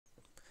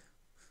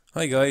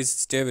Hi guys,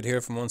 it's David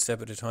here from One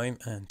Step at a Time,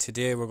 and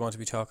today we're going to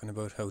be talking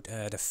about how to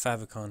add a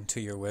favicon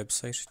to your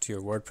website, to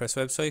your WordPress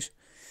website.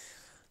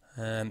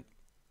 Um,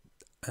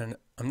 and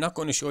I'm not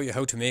going to show you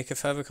how to make a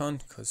favicon,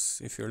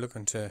 because if you're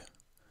looking to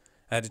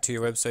add it to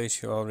your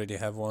website, you already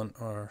have one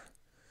or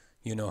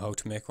you know how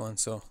to make one.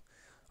 So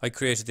I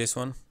created this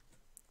one.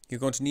 You're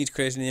going to need to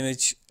create an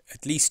image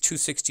at least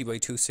 260 by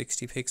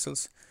 260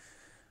 pixels.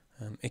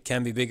 It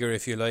can be bigger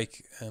if you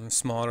like,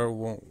 smaller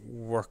won't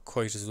work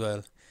quite as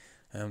well.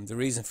 The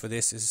reason for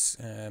this is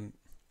I'm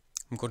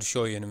going to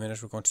show you in a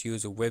minute. We're going to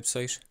use a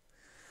website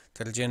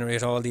that'll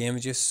generate all the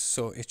images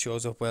so it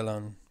shows up well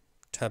on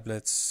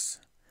tablets,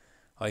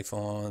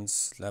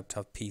 iPhones,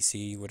 laptop,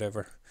 PC,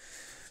 whatever.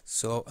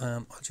 So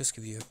I'll just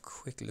give you a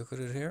quick look at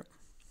it here.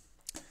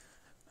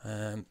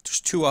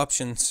 There's two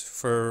options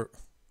for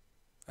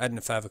adding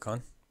a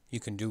favicon. You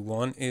can do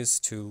one is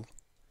to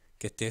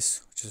get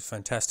this, which is a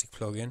fantastic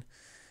plugin.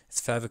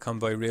 It's Favicon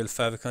by Real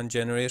Favicon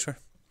Generator.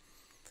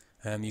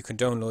 You can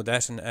download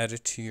that and add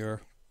it to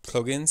your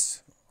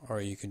plugins,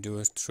 or you can do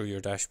it through your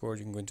dashboard.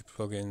 You can go into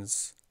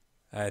plugins,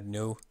 add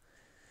new,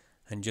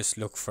 and just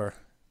look for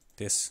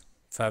this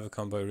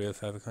Favicon by Real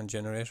Favicon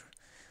Generator,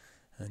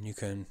 and you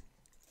can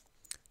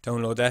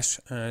download that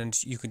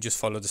and you can just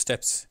follow the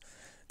steps.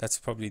 That's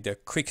probably the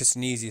quickest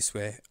and easiest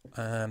way.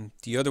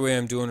 The other way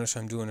I'm doing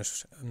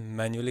it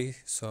manually,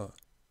 so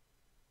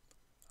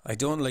I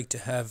don't like to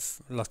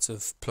have lots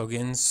of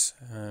plugins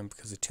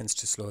because it tends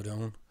to slow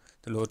down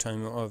the load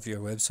time of your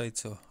website,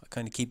 so I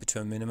kind of keep it to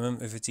a minimum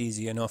if it's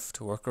easy enough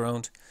to work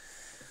around.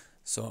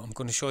 So I'm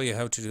going to show you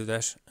how to do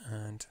that,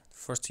 and the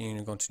first thing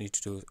you're going to need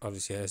to do,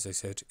 obviously as I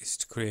said, is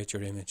to create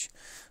your image.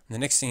 And the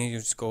next thing you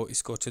just go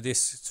to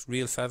this. It's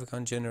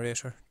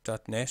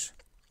realfavicongenerator.net.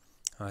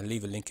 I'll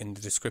leave a link in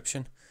the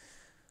description,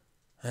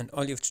 and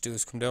all you have to do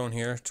is come down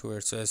here to where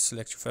it says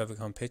select your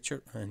favicon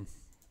picture and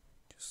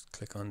just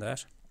click on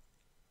that.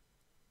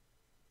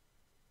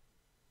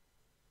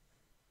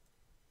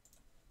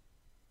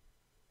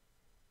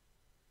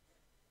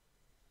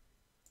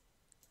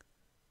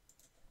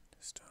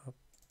 Stop.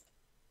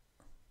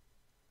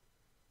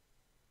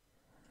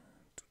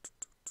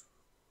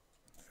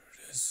 There it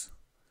is.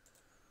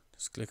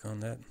 Just click on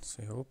that and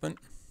say open.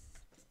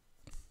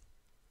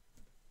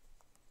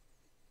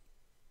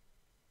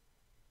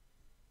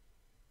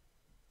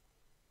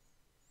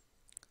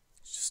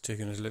 It's just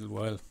taking a little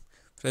while.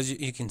 But as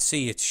you can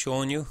see, it's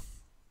showing you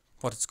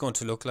what it's going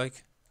to look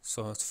like.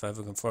 So it's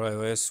Favicon for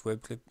iOS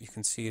web clip. You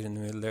can see it in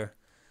the middle there.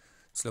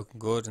 It's looking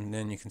good, and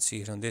then you can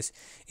see it on this.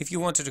 If you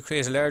wanted to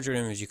create a larger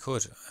image, you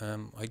could.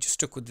 I just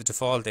stuck with the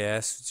default they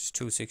asked, which is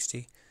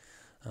 260.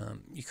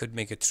 You could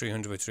make it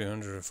 300 by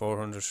 300 or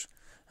 400.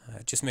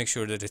 Just make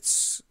sure that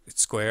it's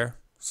square,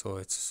 so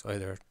it's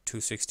either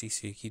 260,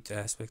 so you keep the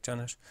aspect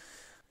on it.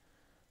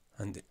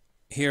 And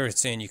here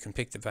it's saying you can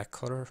pick the back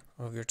color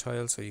of your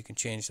tile, so you can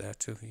change that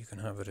too. You can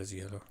have it as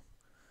yellow.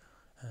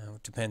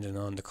 Depending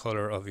on the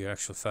color of your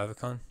actual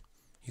favicon,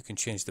 you can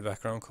change the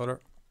background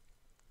color.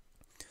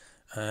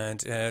 And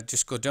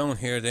just go down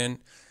here then.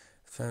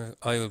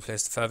 I will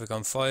place the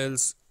favicon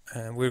files,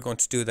 and we're going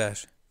to do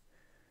that.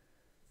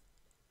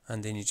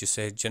 And then you just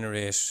say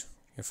generate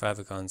your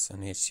favicons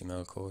and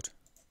HTML code.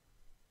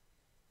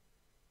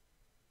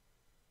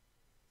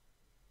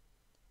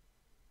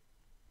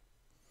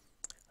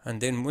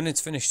 And then when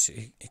it's finished,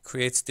 it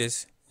creates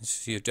this.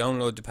 So you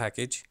download the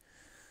package.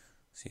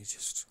 So you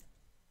just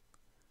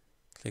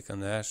click on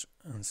that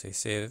and say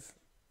save.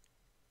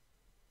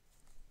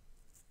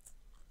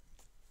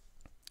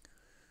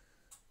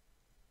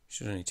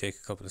 Should only take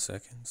a couple of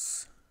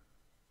seconds.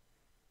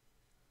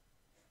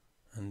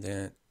 And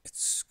then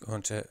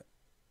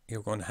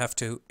you're going to have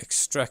to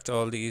extract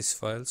all these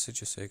files. So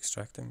just say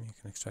extract them. You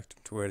can extract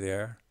them to where they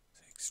are.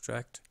 Say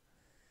extract.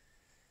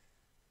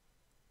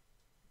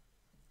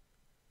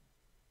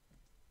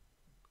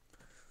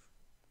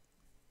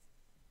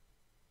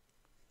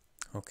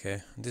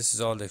 Okay, this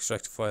is all the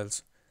extracted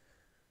files,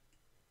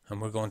 and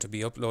we're going to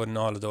be uploading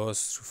all of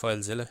those through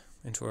FileZilla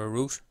into our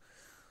root.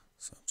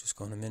 So I'm just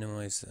going to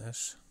minimize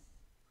that,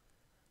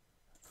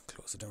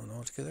 close it down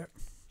altogether,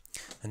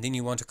 and then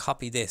you want to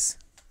copy this.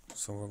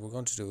 So what we're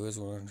going to do is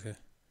we're going to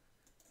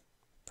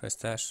press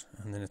that,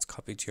 and then it's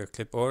copied to your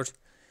clipboard,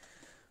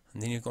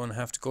 and then you're going to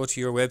have to go to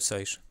your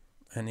website,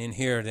 and in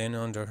here then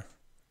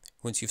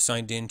once you've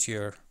signed into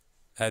your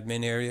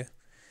admin area,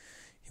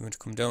 you want to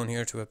come down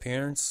here to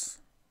appearance,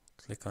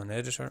 click on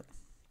editor,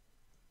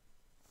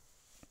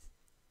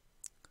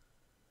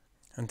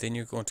 and then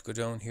you're going to go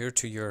down here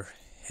to your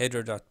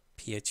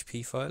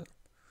header.php file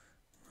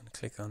and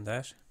click on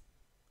that.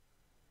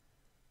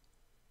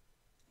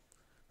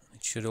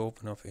 It should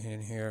open up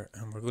in here,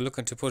 and we're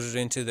looking to put it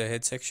into the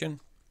head section.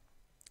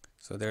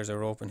 So there's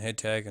our open head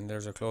tag and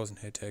there's our closing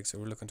head tag, so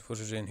we're looking to put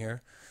it in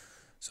here.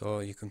 So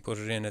you can put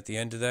it in at the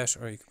end of that,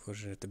 or you can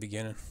put it at the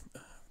beginning.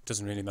 It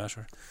doesn't really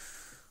matter.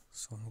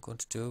 So what I'm going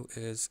to do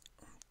is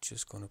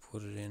just going to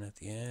put it in at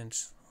the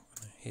end.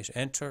 I'm going to hit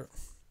enter,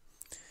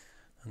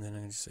 and then I'm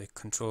going to say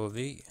Control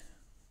V,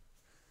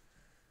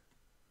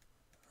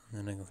 and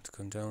then I'm going to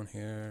come down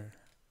here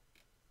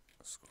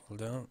scroll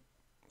down,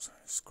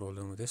 scroll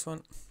down with this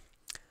one,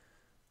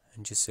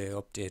 and just say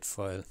update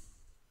file.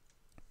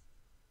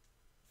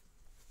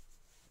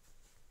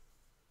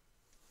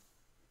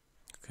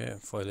 Okay,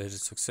 file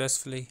edited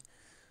successfully.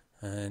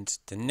 And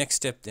the next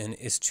step then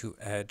is to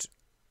add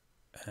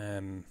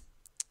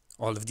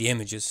all of the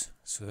images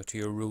to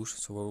your root.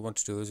 So what we're going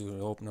to do is we're going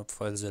to open up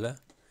FileZilla.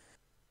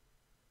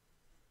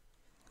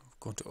 I'm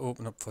going to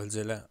open up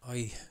FileZilla.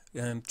 I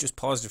just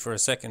paused it for a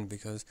second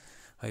because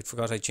I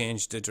forgot I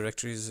changed the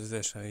directories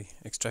that I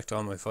extract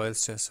all my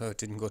files to, so it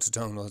didn't go to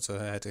download, so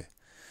I had to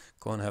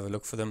go and have a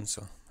look for them.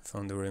 So I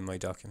found they were in my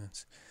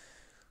documents.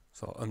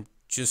 So I'm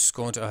just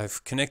going to,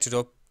 I've connected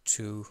up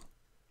to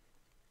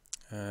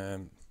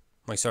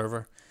my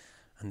server,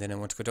 and then I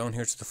want to go down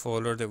here to the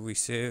folder that we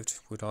saved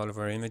with all of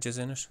our images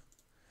in it,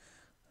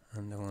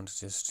 and I want to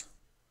just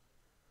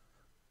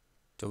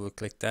double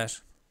click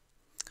that,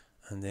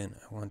 and then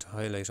I want to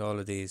highlight all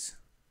of these.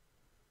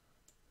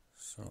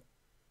 So,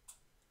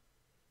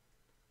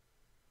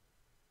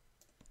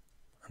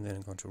 and then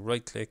I'm going to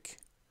right click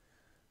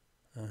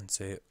and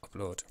say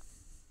upload.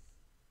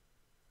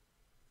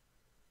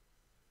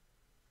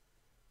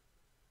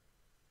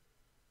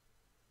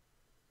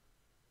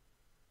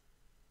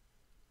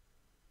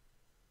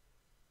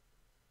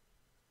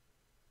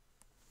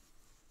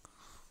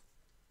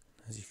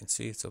 As you can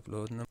see, it's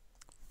uploading them.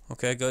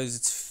 Okay guys,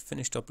 it's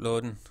finished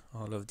uploading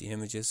all of the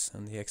images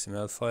and the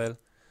XML file,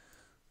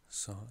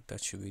 so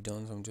that should be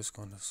done. So I'm just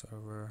going to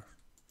server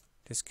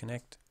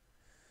disconnect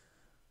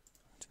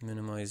to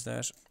minimize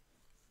that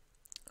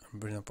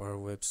and bring up our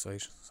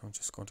website. So I'm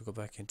just going to go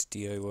back into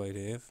DIY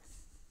Dave.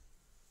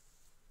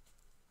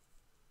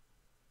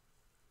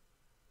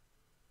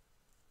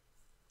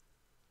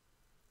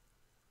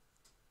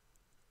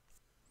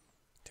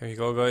 There you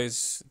go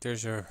guys,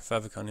 there's your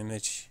Favicon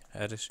image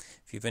edit.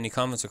 If you have any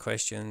comments or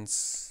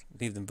questions,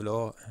 leave them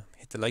below,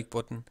 hit the like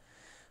button,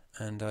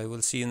 and I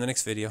will see you in the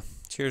next video.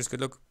 Cheers, good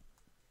luck.